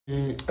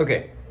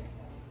Okay.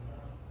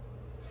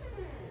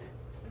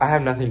 I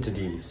have nothing to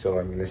do, so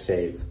I'm gonna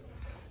shave.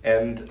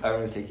 And I'm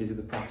gonna take you through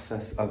the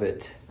process of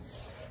it.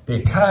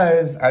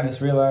 Because I just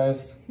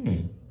realized,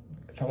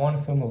 if I want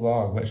to film a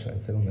vlog, what should I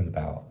film it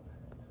about?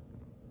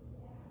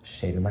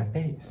 Shaving my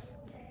face.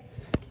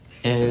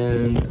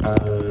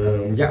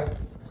 And, yeah.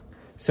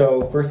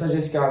 So, first I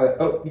just gotta,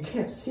 oh, you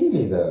can't see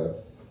me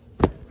though.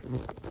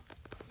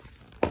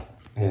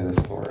 Yeah, this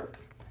will work.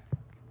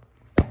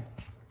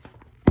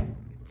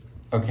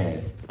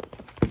 Okay.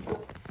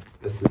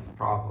 This is the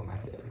problem, I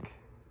think.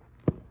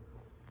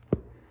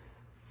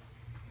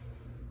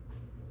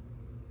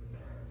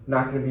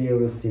 Not gonna be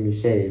able to see me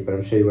shave, but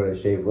I'm showing you what I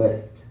shave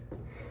with.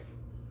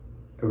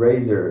 A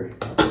razor.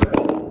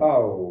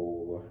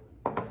 Oh.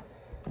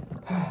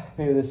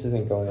 Maybe this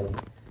isn't going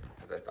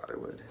as I thought it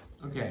would.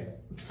 Okay,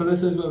 so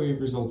this is what we've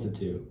resulted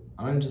to.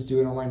 I'm gonna just do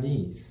it on my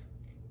knees.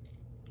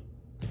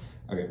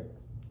 Okay.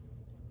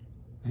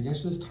 I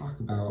guess let's talk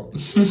about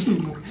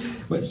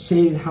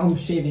how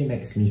shaving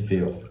makes me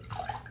feel.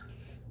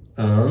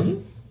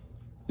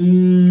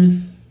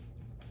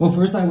 Well,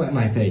 first I wet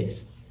my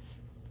face.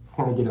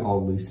 I want to get it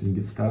all loose and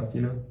good stuff,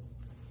 you know?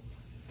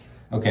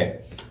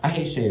 Okay, I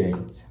hate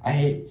shaving. I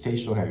hate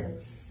facial hair.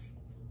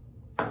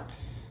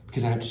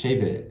 Because I have to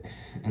shave it.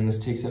 And this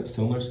takes up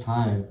so much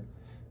time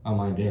on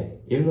my day.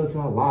 Even though it's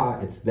not a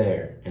lot, it's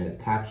there. And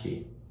it's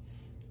patchy.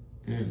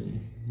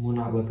 And we're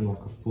not looking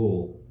like a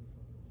fool.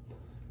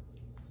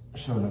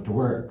 Showing up to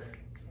work.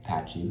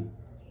 Patchy.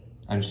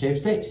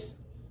 Unshaved face.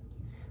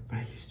 But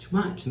I use too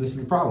much. And this is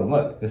the problem.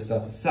 Look, this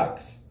stuff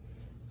sucks.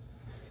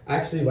 I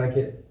actually like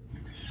it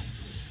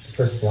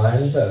for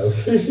slime though,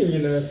 you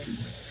know?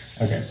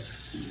 Okay.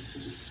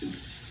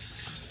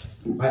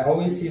 I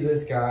always see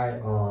this guy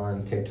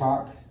on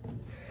TikTok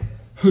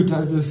who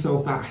does this so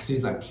fast.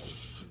 He's like,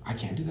 I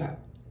can't do that.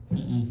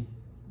 I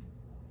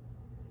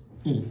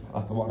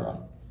left the water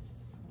on.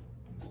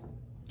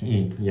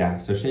 Yeah,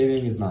 so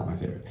shaving is not my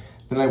favorite.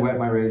 Then I wet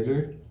my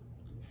razor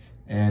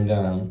and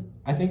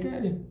I think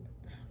I'm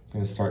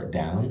gonna start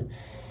down.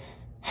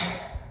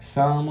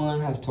 Someone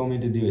has told me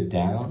to do it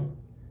down.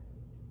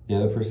 The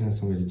other person has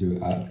told me to do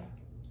it up.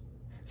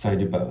 So I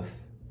do both.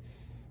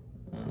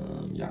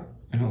 Yeah,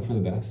 I hope for the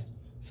best.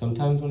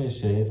 Sometimes when I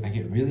shave, I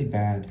get really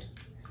bad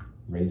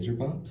razor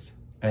bumps.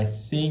 I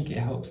think it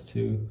helps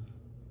to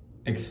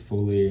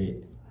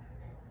exfoliate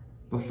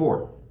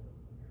before.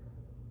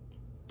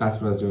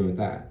 That's what I was doing with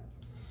that.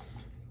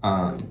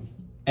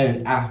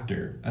 And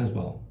after as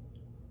well.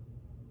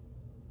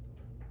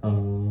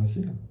 So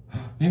yeah.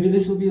 Maybe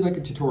this will be like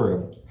a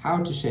tutorial.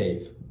 How to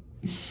shave.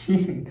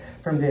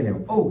 From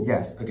Daniel. Oh,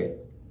 yes, okay.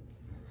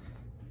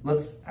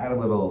 Let's add a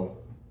little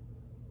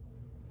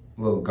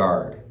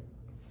guard.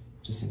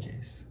 Just in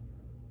case.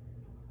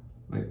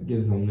 Like, get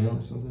a thumbnail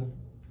or something.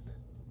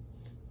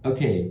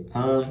 Okay,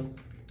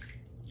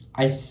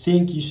 I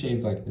think you shave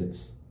like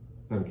this.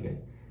 Okay.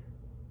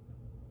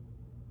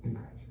 I'm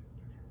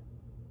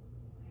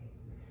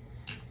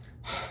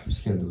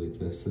just gonna delete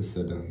this. This is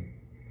so dumb.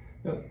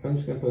 No, I'm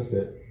just gonna post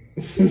it.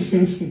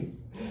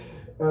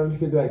 I'm just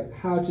gonna be like,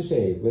 how to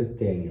shave with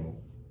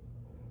Daniel.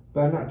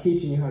 But I'm not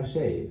teaching you how to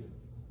shave.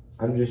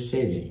 I'm just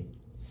shaving.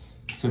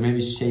 So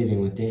maybe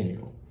shaving with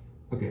Daniel.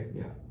 Okay,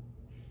 yeah.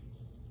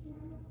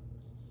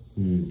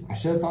 I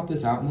should have thought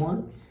this out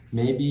more.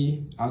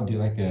 Maybe I'll do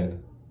like I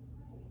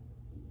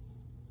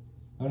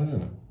don't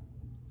know.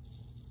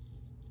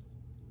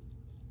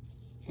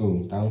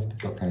 Oh, that one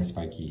got kind of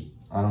spiky.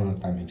 I don't know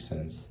if that makes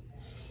sense.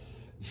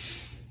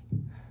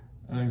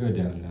 I'm gonna go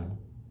down now.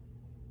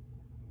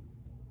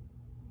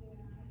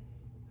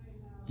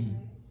 Do you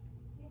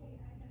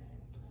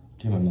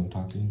hear my mom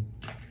talking?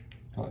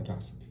 Probably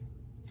gossiping.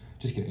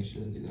 Just kidding, she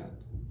doesn't do that.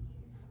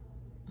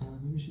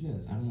 Maybe she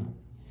does, I don't know.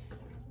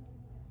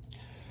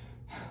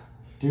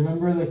 Do you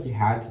remember like you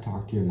had to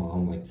talk to your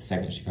mom like the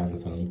second she got on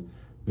the phone?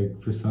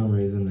 Like for some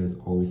reason there's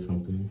always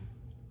something.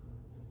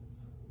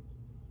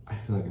 I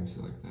feel like I'm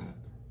still like that.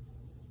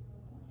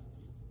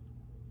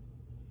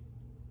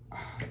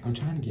 I'm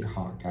trying to get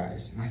hot,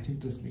 guys, and I think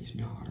this makes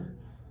me hotter.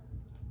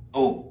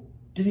 Oh,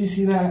 did you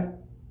see that?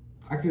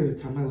 I could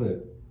have cut my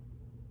lip.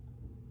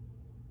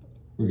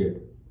 We're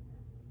good.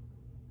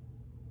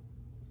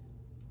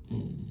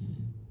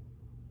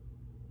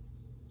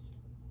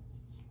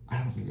 I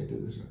don't think I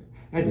did this right.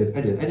 I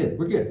did.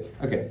 We're good.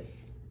 Okay.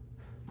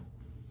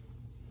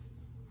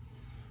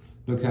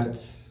 No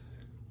cuts.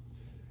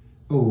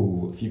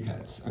 Oh, a few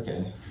cuts.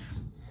 Okay.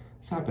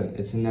 It's happened.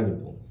 It's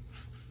inevitable.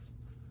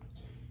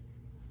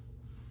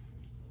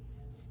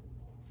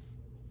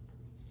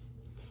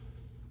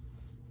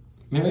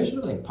 Maybe I should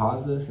have like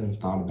paused this and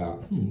thought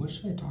about, what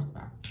should I talk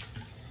about?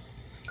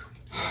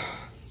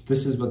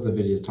 This is what the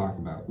videos talk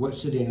about. What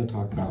should Daniel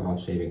talk about while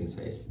shaving his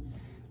face?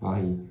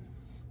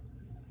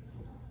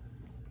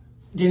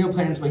 Daniel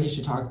plans what he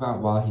should talk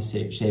about while he's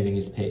shaving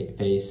his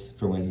face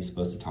for when he's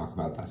supposed to talk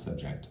about that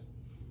subject.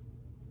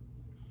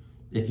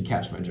 If you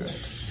catch my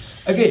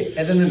drift. Okay,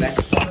 and then the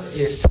next part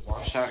is to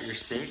wash out your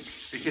sink,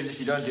 because if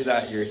you don't do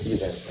that, you're a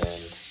heathen.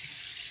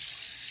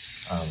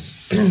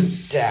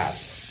 And Dad,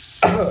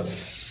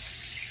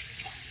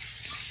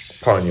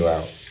 Calling you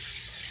out.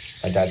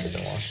 My dad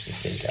doesn't wash the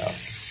sink out.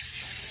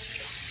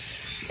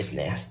 It's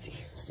nasty.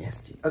 It's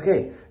nasty.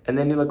 Okay, and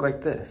then you look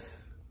like this.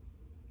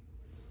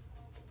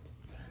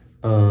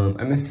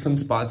 I missed some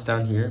spots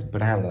down here,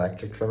 but I have an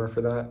electric trimmer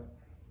for that.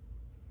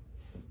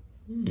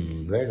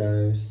 Very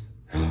nice.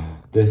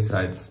 This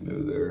side's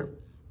smoother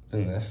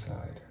than this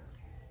side.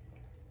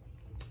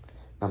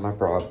 Not my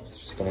problem. It's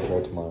just gonna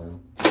grow tomorrow.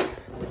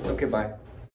 Okay, bye.